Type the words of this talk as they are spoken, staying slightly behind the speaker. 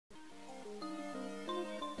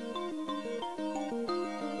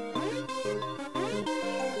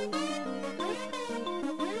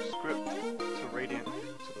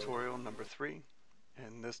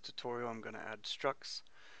tutorial I'm going to add structs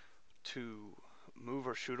to move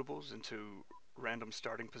our shootables into random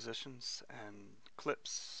starting positions and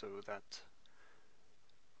clips so that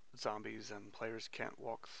zombies and players can't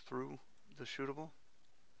walk through the shootable.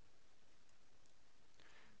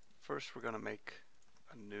 First we're going to make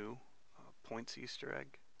a new points Easter egg.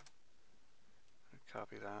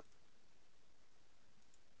 Copy that.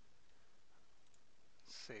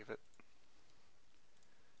 Save it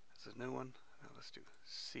as a new one. Now let's do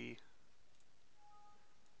C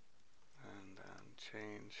and then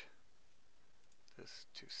change this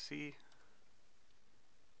to C.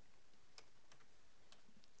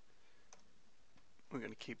 We're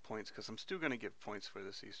going to keep points because I'm still going to give points for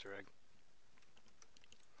this Easter egg.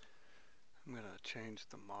 I'm going to change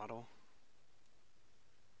the model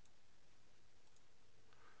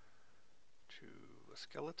to a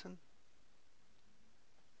skeleton.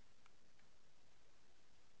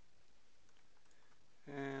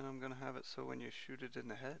 And I'm going to have it so when you shoot it in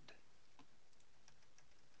the head,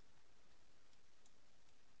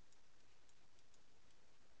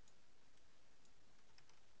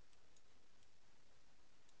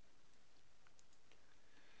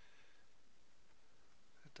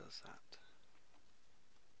 it does that.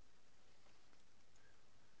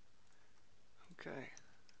 Okay,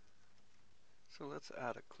 so let's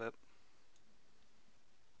add a clip.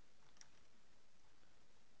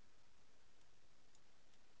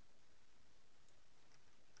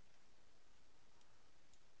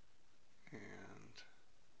 And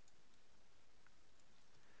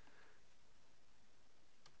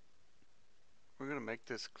we're going to make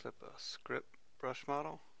this clip a script brush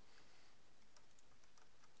model.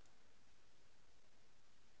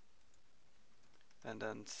 And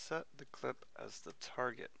then set the clip as the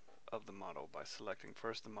target of the model by selecting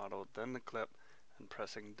first the model, then the clip, and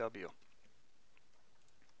pressing W.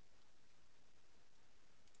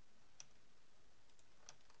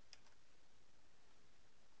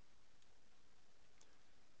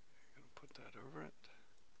 I'm going to put that over it.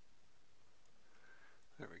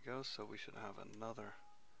 There we go, so we should have another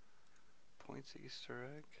points Easter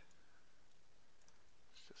egg.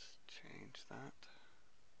 Let's just change that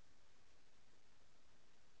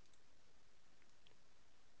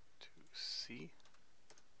to C.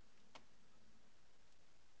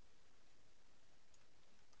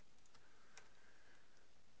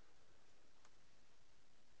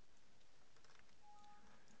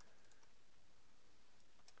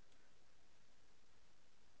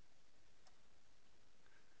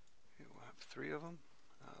 Okay, we'll have 3 of them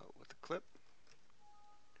with the clip.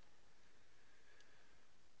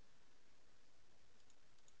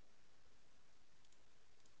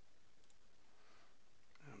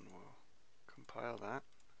 And we'll compile that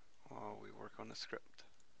while we work on the script.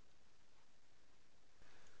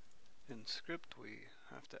 In script we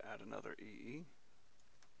have to add another EE,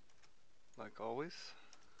 like always,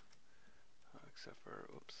 except for,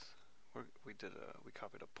 oops, we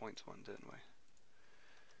copied a points one, didn't we?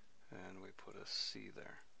 And we put a C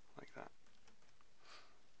there, like that.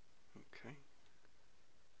 Okay.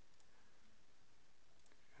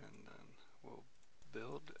 And then we'll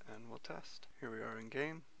build and we'll test. Here we are in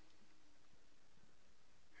game.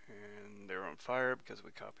 And they're on fire because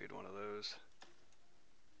we copied one of those.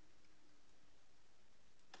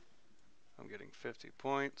 I'm getting 50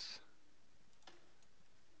 points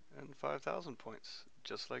and 5,000 points,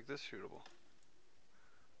 just like this shootable.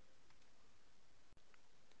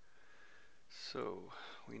 So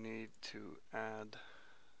we need to add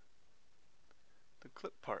the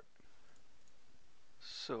clip part.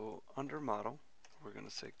 So under model, we're going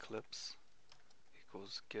to say clips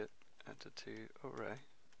equals get entity array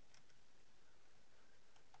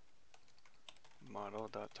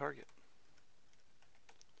model.target.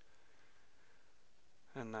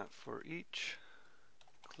 And that for each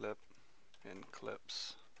clip in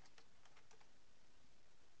clips,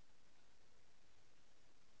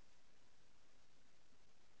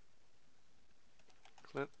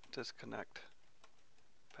 clip disconnect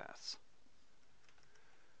paths,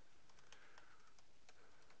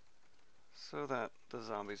 so that the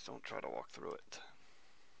zombies don't try to walk through it.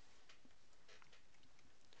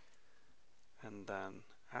 And then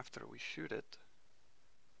after we shoot it,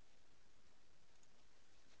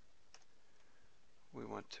 we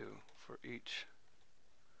want to, for each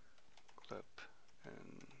clip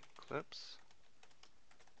and clips,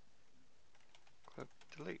 clip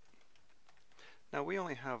delete. Now we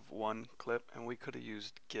only have one clip and we could have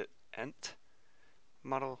used get ent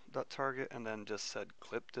model.target and then just said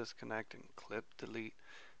clip disconnect and clip delete.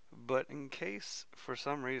 But in case for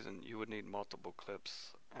some reason you would need multiple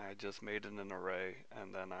clips, I just made it an array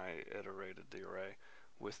and then I iterated the array.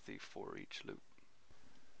 with the for each loop.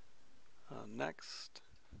 Next,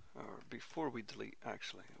 or before we delete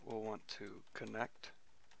actually, we'll want to connect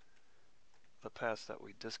the paths that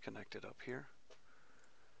we disconnected up here.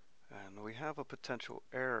 And we have a potential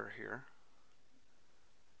error here,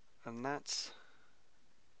 and that's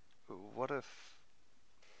what if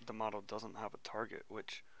the model doesn't have a target,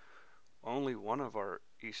 which only one of our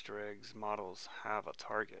Easter eggs models have a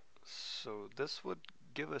target. So this would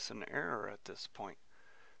give us an error at this point,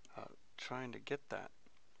 trying to get that.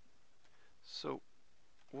 So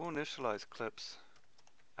we'll initialize clips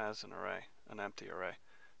as an array, an empty array.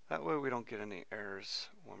 That way we don't get any errors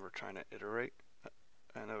when we're trying to iterate,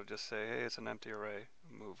 and it'll just say, hey, it's an empty array,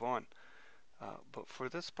 move on. But for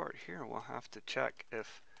this part here, we'll have to check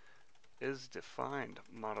if is defined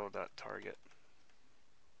model.target.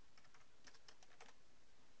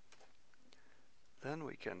 Then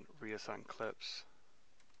we can reassign clips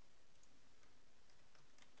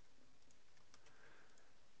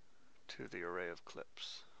to the array of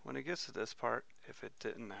clips. When it gets to this part, if it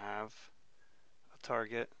didn't have a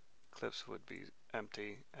target, clips would be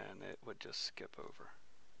empty and it would just skip over.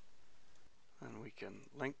 And we can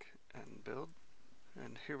link and build.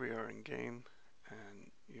 And here we are in game,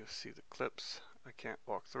 and you'll see the clips. I can't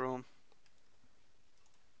walk through them.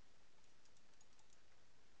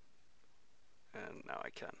 And now I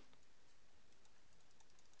can.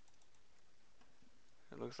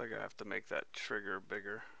 It looks like I have to make that trigger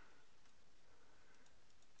bigger.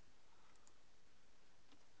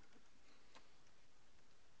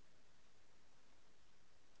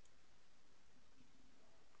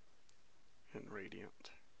 In Radiant.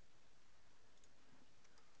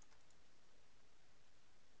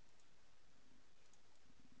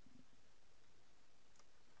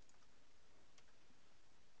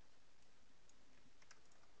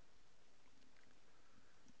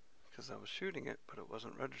 Because I was shooting it, but it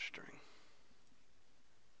wasn't registering.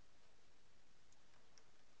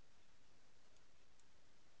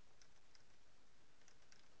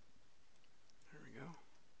 There we go.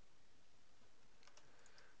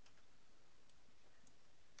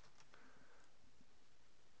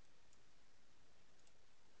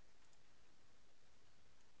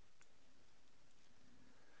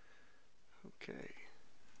 Okay.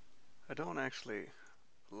 I don't actually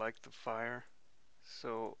like the fire,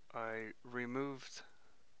 so I removed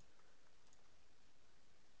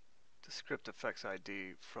the script effects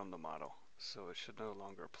ID from the model, so it should no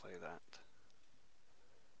longer play that.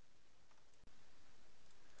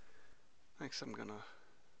 Next I'm gonna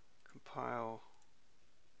compile,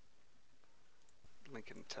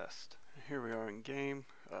 link and test. Here we are in game.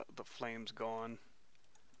 The flame's gone.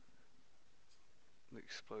 The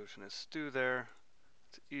explosion is still there.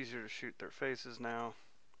 It's easier to shoot their faces now.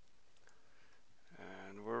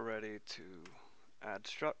 And we're ready to add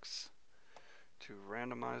structs to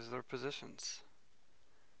randomize their positions.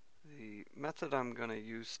 The method I'm going to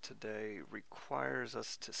use today requires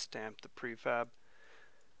us to stamp the prefab,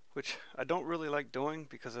 which I don't really like doing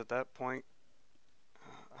because at that point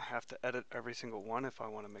I have to edit every single one if I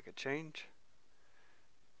want to make a change.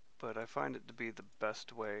 But I find it to be the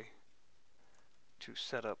best way to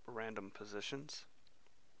set up random positions.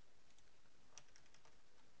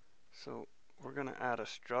 So we're going to add a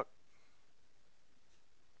struct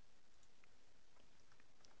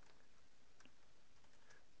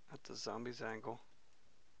at the zombie's angle.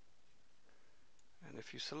 And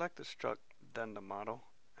if you select the struct, then the model,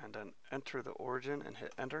 and then enter the origin and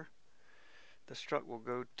hit enter, the struct will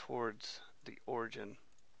go towards the origin,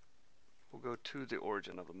 will go to the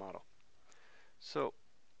origin of the model. So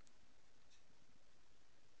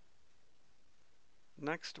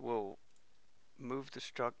next we'll move the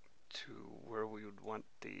struct to where we would want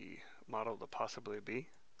the model to possibly be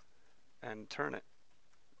and turn it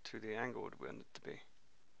to the angle we want it to be.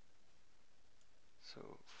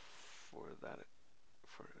 So for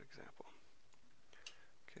example.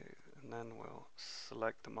 Okay, and then we'll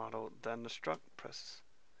select the model, then the struct, press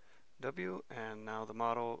W, and now the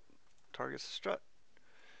model targets the strut.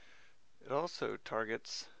 It also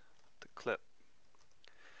targets the clip.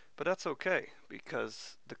 But that's okay,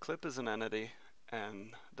 because the clip is an entity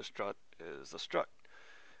and the strut is a struct.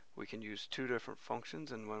 We can use two different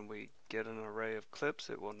functions, and when we get an array of clips,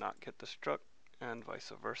 it will not get the struct, and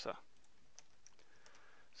vice versa.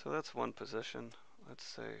 So that's one position. Let's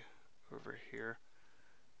say over here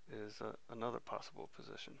is another possible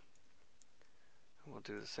position. And we'll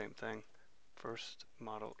do the same thing. First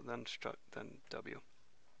model, then struct, then W,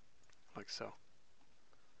 like so.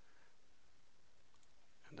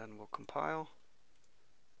 And then we'll compile,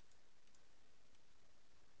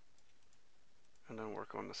 and then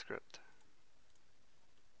work on the script.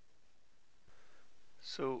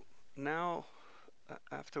 So now,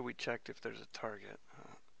 after we checked if there's a target,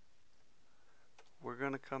 we're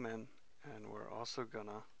going to come in and we're also going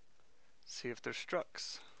to see if there's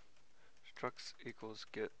structs. Structs equals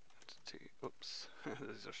get entity. Oops,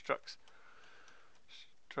 these are structs.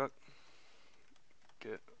 Struct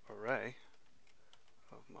get array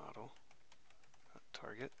of model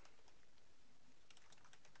target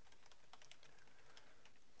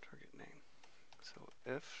name. So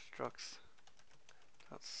if structs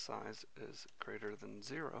size is greater than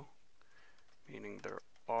 0, meaning there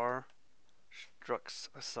are structs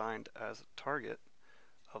assigned as a target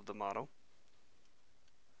of the model,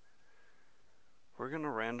 we're going to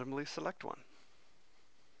randomly select one.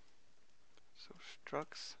 So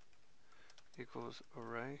structs equals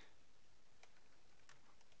array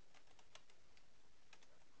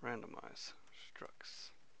randomize structs.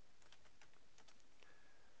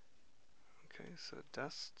 Okay, so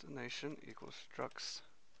destination equals structs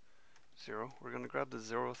 0. We're going to grab the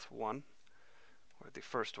 0th one, or the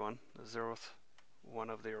first one, the 0th one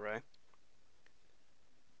of the array.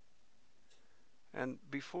 And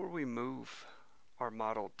before we move our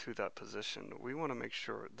model to that position, we want to make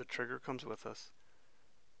sure the trigger comes with us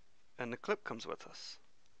and the clip comes with us.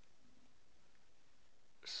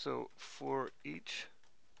 So for each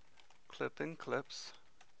clip in clips,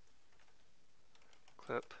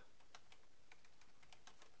 clip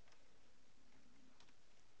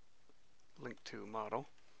link to model,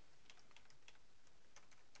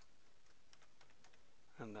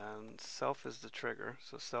 and then self is the trigger,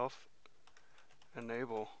 so self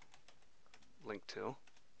enable link to,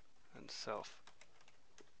 and self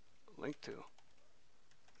link to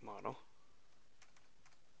model.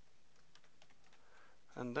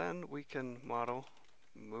 And then we can model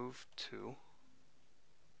move to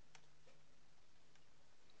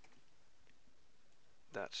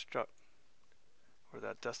that struct or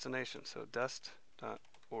that destination, so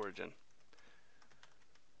dest.origin.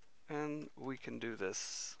 And we can do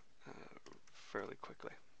this fairly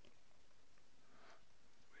quickly.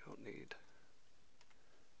 We don't need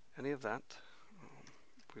any of that.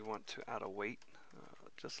 We want to add a weight,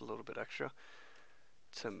 just a little bit extra,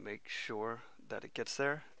 to make sure that it gets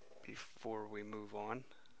there before we move on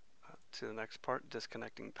to the next part,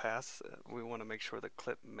 disconnecting paths. We want to make sure the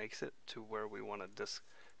clip makes it to where we want to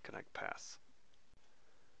disconnect paths.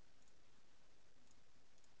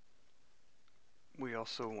 We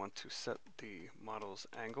also want to set the model's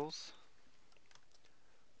angles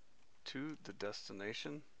to the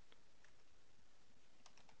destination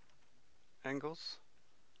angles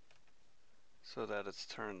so that it's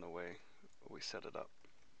turned the way we set it up.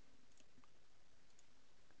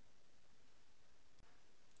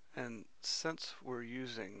 And since we're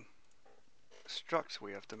using structs,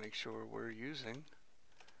 we have to make sure we're using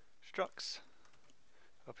structs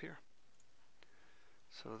up here.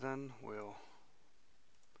 So then we'll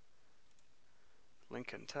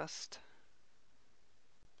link and test.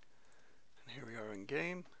 And here we are in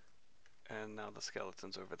game, and now the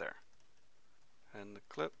skeleton's over there. And the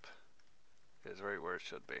clip is right where it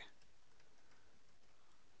should be.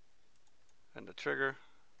 And the trigger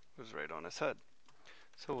was right on his head.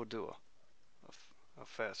 So we'll do a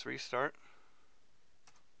fast restart.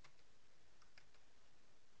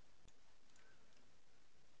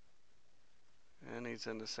 And he's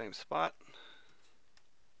in the same spot.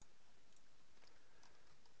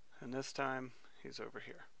 And this time he's over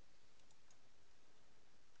here.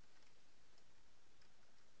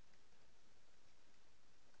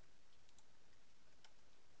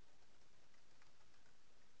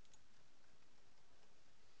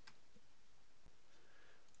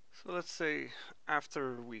 So let's say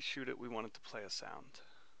after we shoot it, we want it to play a sound.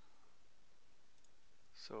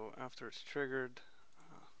 So after it's triggered,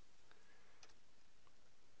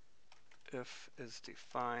 if is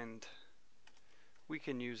defined, we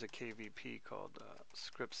can use a KVP called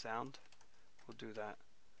script sound. We'll do that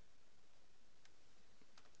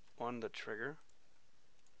on the trigger,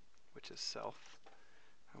 which is self,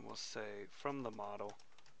 and we'll say from the model,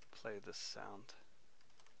 play this sound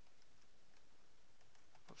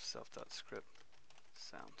of self.script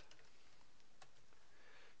sound.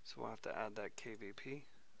 So we'll have to add that KVP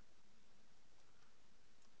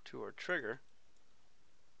to our trigger.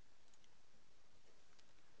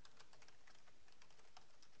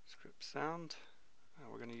 Script sound.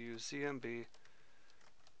 We're going to use ZMB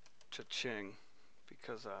cha-ching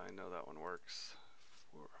because I know that one works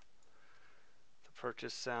for the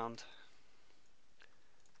purchase sound.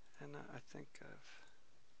 And I think I've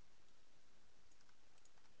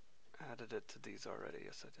added it to these already.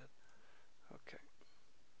 Yes, I did. Okay.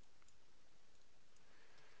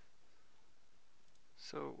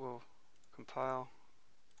 So we'll compile,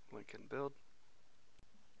 link and build.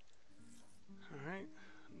 Alright,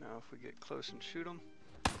 now if we get close and shoot them,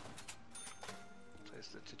 place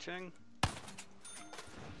the cha-ching,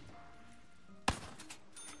 and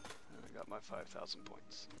I got my 5,000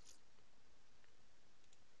 points.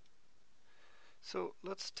 So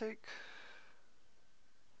let's take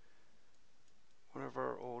one of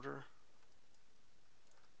our older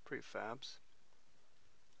prefabs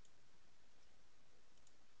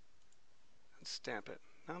and stamp it.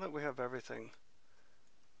 Now that we have everything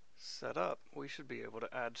set up, we should be able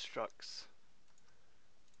to add structs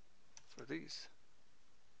for these.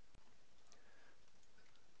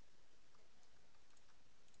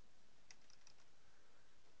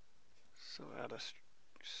 So add a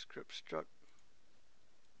script struct,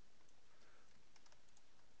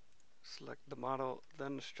 select the model,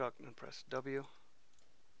 then the struct, and press W.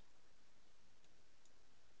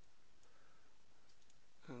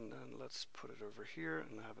 And then let's put it over here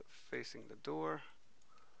and have it facing the door.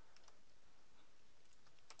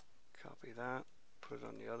 Copy that, put it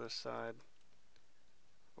on the other side,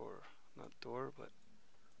 or not door, but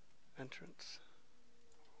entrance,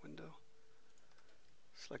 window.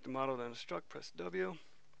 Select the model, then the struct, press W.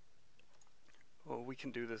 Well, we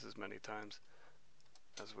can do this as many times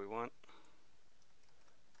as we want.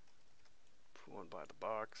 Put one by the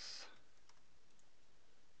box,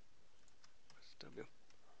 press W.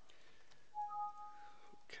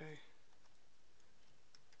 Okay,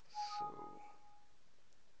 so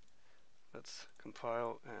let's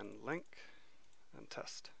compile and link and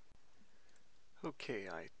test. Okay,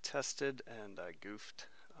 I tested and I goofed.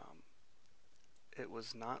 It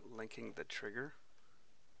was not linking the trigger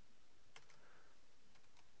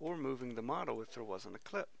or moving the model if there wasn't a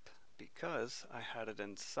clip, because I had it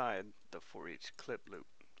inside the for each clip loop.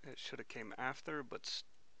 It should have came after, but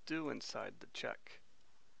still inside the check.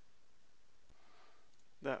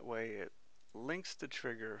 That way it links the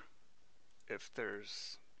trigger if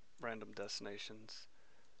there's random destinations,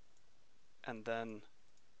 and then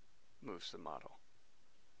moves the model.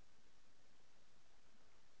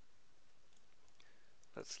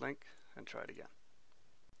 Let's link and try it again.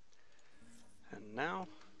 And now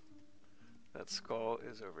that skull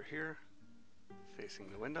is over here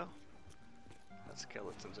facing the window. That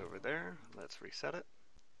skeleton's over there. Let's reset it.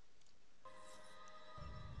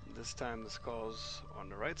 This time the skull's on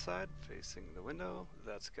the right side facing the window.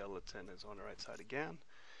 That skeleton is on the right side again.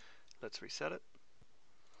 Let's reset it.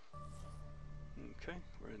 Okay,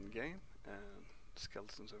 we're in game, and the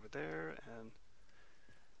skeleton's over there, and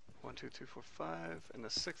 1, 2, 3, 4, 5, and the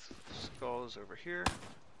 6th skull is over here.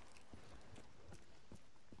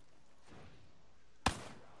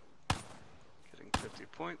 Getting 50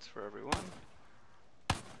 points for every one,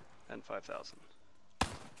 and 5,000.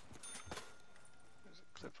 There's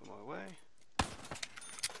a clip on my way,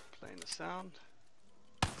 playing the sound,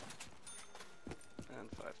 and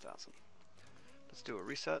 5,000. Let's do a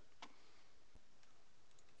reset.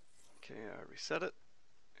 Okay, I reset it,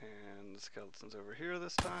 and the skeleton's over here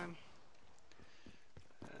this time,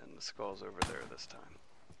 and the skull's over there this time.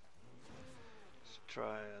 Let's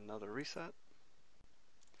try another reset,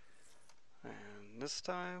 and this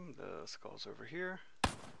time the skull's over here,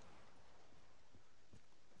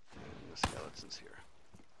 and the skeleton's here.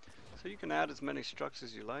 So you can add as many structs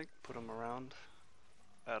as you like, put them around,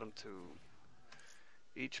 add them to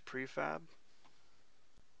each prefab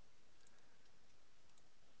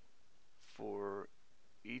for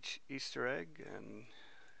each Easter egg, and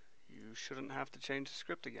you shouldn't have to change the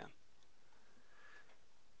script again.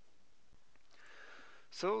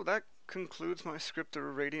 So that concludes my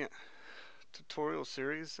Scripter Radiant tutorial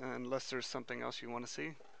series, and unless there's something else you want to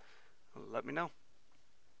see, let me know.